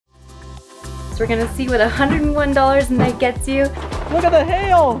We're gonna see what $101 a night gets you. Look at the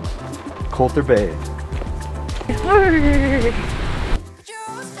hail! Colter Bay.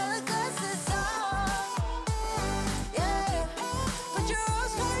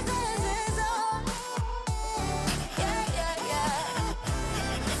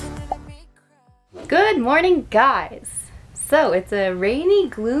 Good morning, guys. So it's a rainy,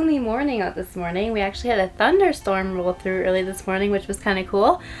 gloomy morning out this morning. We actually had a thunderstorm roll through early this morning, which was kind of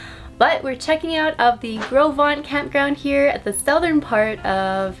cool. But we're checking out of the Grovant campground here at the southern part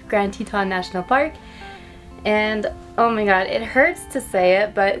of Grand Teton National Park. And oh my god, it hurts to say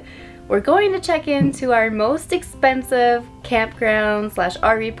it, but we're going to check into our most expensive campground slash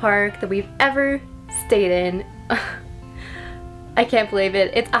RV park that we've ever stayed in. I can't believe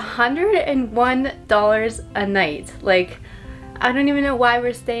it. It's $101 a night. Like, I don't even know why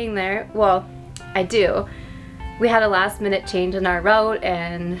we're staying there. Well, I do. We had a last minute change in our route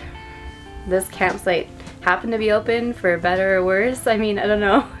and this campsite happened to be open for better or worse. I mean, I don't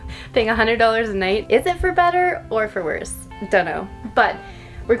know. Paying $100 a night. Is it for better or for worse? Don't know. But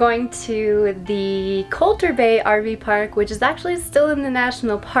we're going to the Colter Bay RV park, which is actually still in the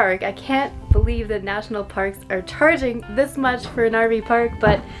national park. I can't believe that national parks are charging this much for an RV park,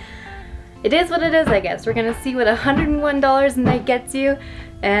 but it is what it is, I guess. We're gonna see what $101 a night gets you,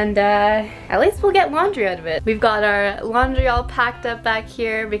 and at least we'll get laundry out of it. We've got our laundry all packed up back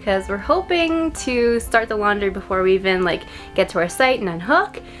here because we're hoping to start the laundry before we even like get to our site and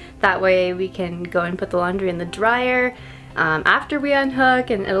unhook. That way we can go and put the laundry in the dryer after we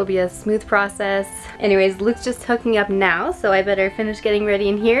unhook, and it'll be a smooth process. Anyways, Luke's just hooking up now, so I better finish getting ready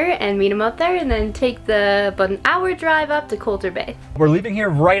in here and meet him out there and then take the about an hour drive up to Colter Bay. We're leaving here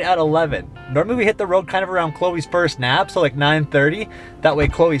right at 11. Normally we hit the road kind of around Chloe's first nap, so like 9:30. That way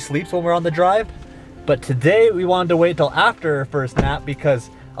Chloe sleeps when we're on the drive. But today we wanted to wait till after her first nap because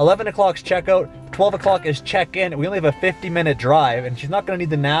 11 o'clock's checkout, 12 o'clock is check-in. We only have a 50-minute drive and she's not gonna need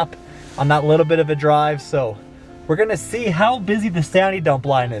the nap on that little bit of a drive, so we're gonna see how busy the sandy dump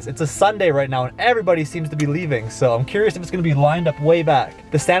line is. It's a Sunday right now and everybody seems to be leaving, so I'm curious if it's gonna be lined up way back.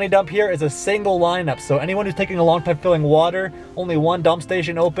 The sandy dump here is a single lineup, so anyone who's taking a long time filling water, only one dump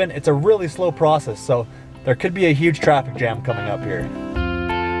station open, it's a really slow process, so there could be a huge traffic jam coming up here.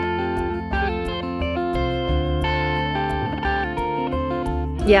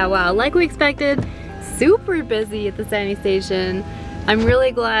 Yeah, wow, like we expected, super busy at the sandy station. I'm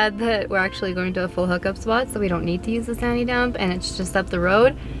really glad that we're actually going to a full hookup spot so we don't need to use the sandy dump and it's just up the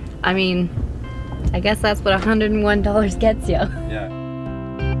road. I mean, I guess that's what $101 gets you. Yeah.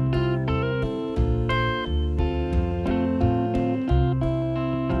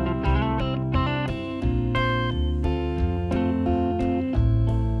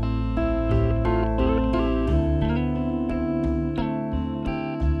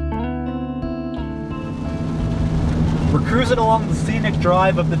 We're cruising along the scenic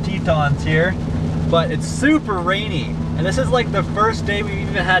drive of the Tetons here, but it's super rainy. And this is like the first day we've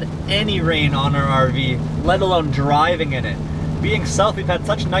even had any rain on our RV, let alone driving in it. Being south, we've had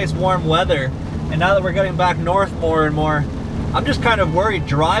such nice warm weather, and now that we're getting back north more and more, I'm just kind of worried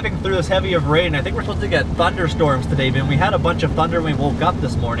driving through this heavy of rain. I think we're supposed to get thunderstorms today, and we had a bunch of thunder when we woke up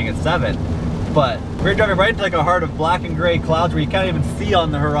this morning at 7. But we're driving right into like a heart of black and gray clouds where you can't even see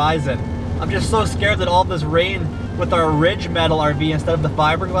on the horizon. I'm just so scared that all this rain with our ridge metal RV instead of the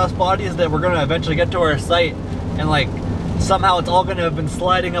fiberglass bodies that we're going to eventually get to our site and like somehow it's all going to have been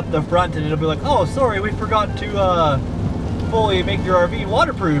sliding up the front and it'll be like, oh sorry, we forgot to fully make your RV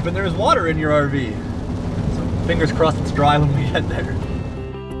waterproof and there's water in your RV. So fingers crossed it's dry when we get there.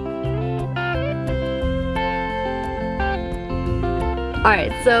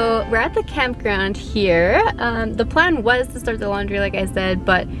 Alright, so we're at the campground here. The plan was to start the laundry like I said,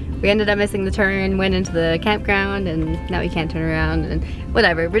 but we ended up missing the turn, went into the campground, and now we can't turn around, and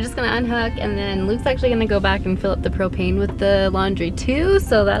whatever. We're just gonna unhook, and then Luke's actually gonna go back and fill up the propane with the laundry too,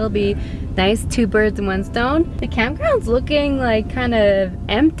 so that'll be nice, 2 birds in 1 stone. The campground's looking like kind of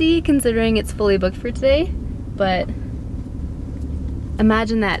empty considering it's fully booked for today, but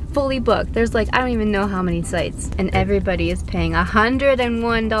imagine that, fully booked. There's like, I don't even know how many sites, and everybody is paying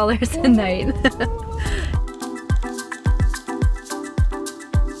 $101 a night.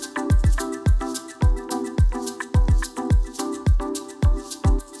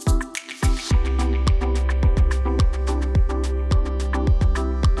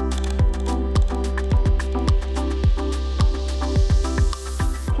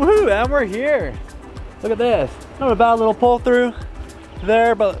 Woohoo, and we're here. Look at this. Not a bad little pull through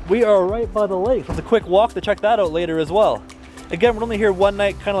there, but we are right by the lake. So it's a quick walk to check that out later as well. Again, we're only here one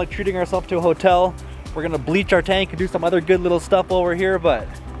night, kind of like treating ourselves to a hotel. We're gonna bleach our tank and do some other good little stuff while we're here, but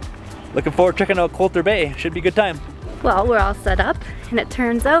looking forward to checking out Colter Bay. Should be a good time. Well, we're all set up, and it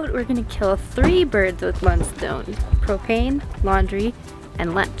turns out we're gonna kill 3 birds with one stone. Propane, laundry,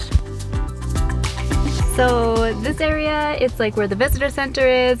 and lunch. So this area, it's like where the visitor center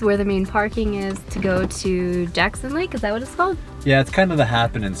is, where the main parking is to go to Jackson Lake. Is that what it's called? Yeah, it's kind of the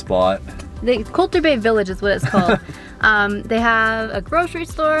happening spot. The Colter Bay Village is what it's called. They have a grocery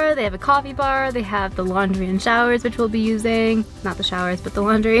store, they have a coffee bar, they have the laundry and showers, which we'll be using. Not the showers, but the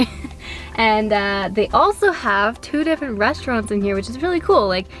laundry. And they also have 2 different restaurants in here, which is really cool.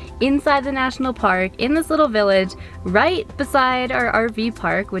 Like inside the national park, in this little village, right beside our RV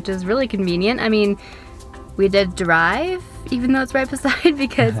park, which is really convenient. I mean, we did drive, even though it's right beside,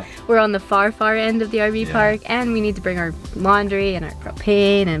 because we're on the far end of the RV park, and we need to bring our laundry and our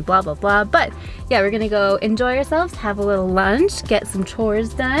propane and blah blah blah. But yeah, we're gonna go enjoy ourselves, have a little lunch, get some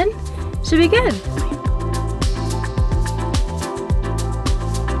chores done. Should be good.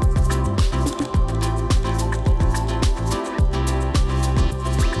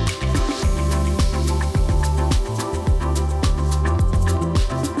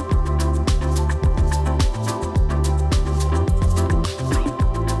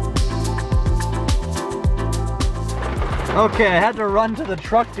 Okay, I had to run to the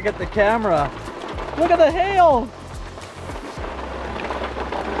truck to get the camera. Look at the hail!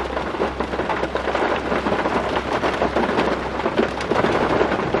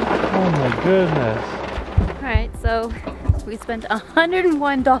 Oh my goodness. Alright, so we spent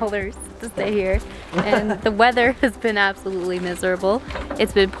 $101 to stay here, and the weather has been absolutely miserable.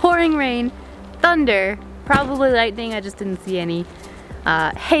 It's been pouring rain, thunder, probably lightning. I just didn't see any.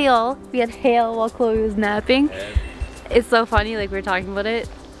 Hail. We had hail while Chloe was napping. It's so funny, like we were talking about it.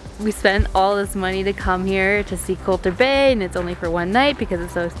 We spent all this money to come here to see Colter Bay, and it's only for one night because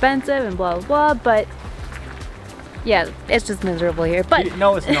it's so expensive and blah blah blah, but yeah, it's just miserable here. But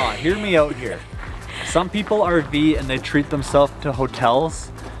no, it's not. Hear me out here. Some people RV and they treat themselves to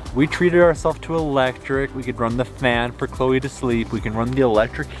hotels. We treated ourselves to electric. We could run the fan for Chloe to sleep. We can run the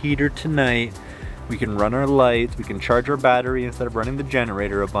electric heater tonight. We can run our lights. We can charge our battery instead of running the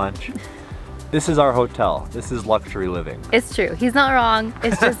generator a bunch. This is our hotel. This is luxury living. It's true. He's not wrong.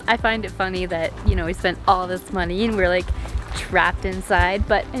 It's just, I find it funny that, you know, we spent all this money and we're like trapped inside.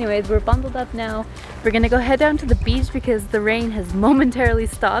 But anyways, we're bundled up now. We're gonna go head down to the beach because the rain has momentarily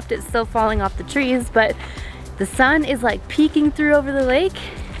stopped. It's still falling off the trees, but the sun is like peeking through over the lake.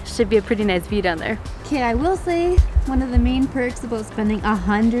 Should be a pretty nice view down there. Okay, I will say one of the main perks about spending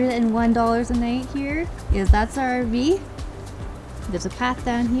 $101 a night here is that's our RV. There's a path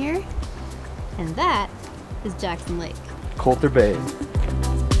down here. And that is Jackson Lake. Colter Bay.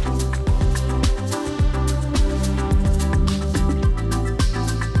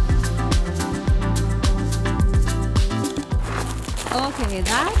 Okay,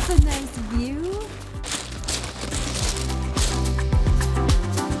 that's a nice view.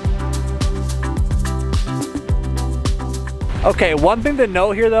 Okay, one thing to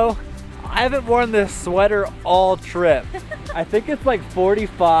note here though, I haven't worn this sweater all trip. I think it's like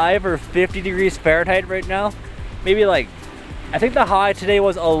 45 or 50 degrees Fahrenheit right now. Maybe like, I think the high today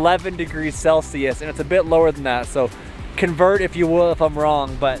was 11 degrees Celsius and it's a bit lower than that. So convert if you will if I'm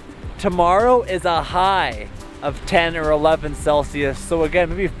wrong, but tomorrow is a high of 10 or 11 Celsius. So again,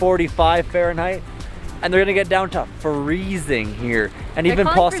 maybe 45 Fahrenheit. And they're gonna get down to freezing here. And even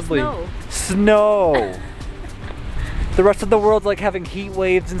possibly snow. The rest of the world's like having heat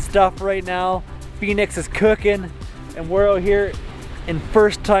waves and stuff right now. Phoenix is cooking. And we're out here in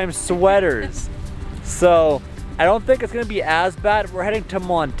first time sweaters. So I don't think it's gonna be as bad. We're heading to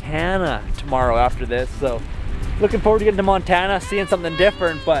Montana tomorrow after this. So looking forward to getting to Montana, seeing something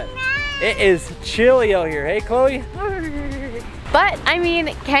different, but it is chilly out here. Hey, Chloe? But I mean,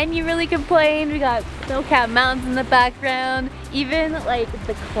 can you really complain? We got snow-capped mountains in the background. Even like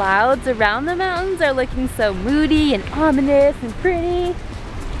the clouds around the mountains are looking so moody and ominous and pretty.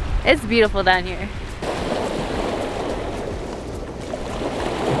 It's beautiful down here.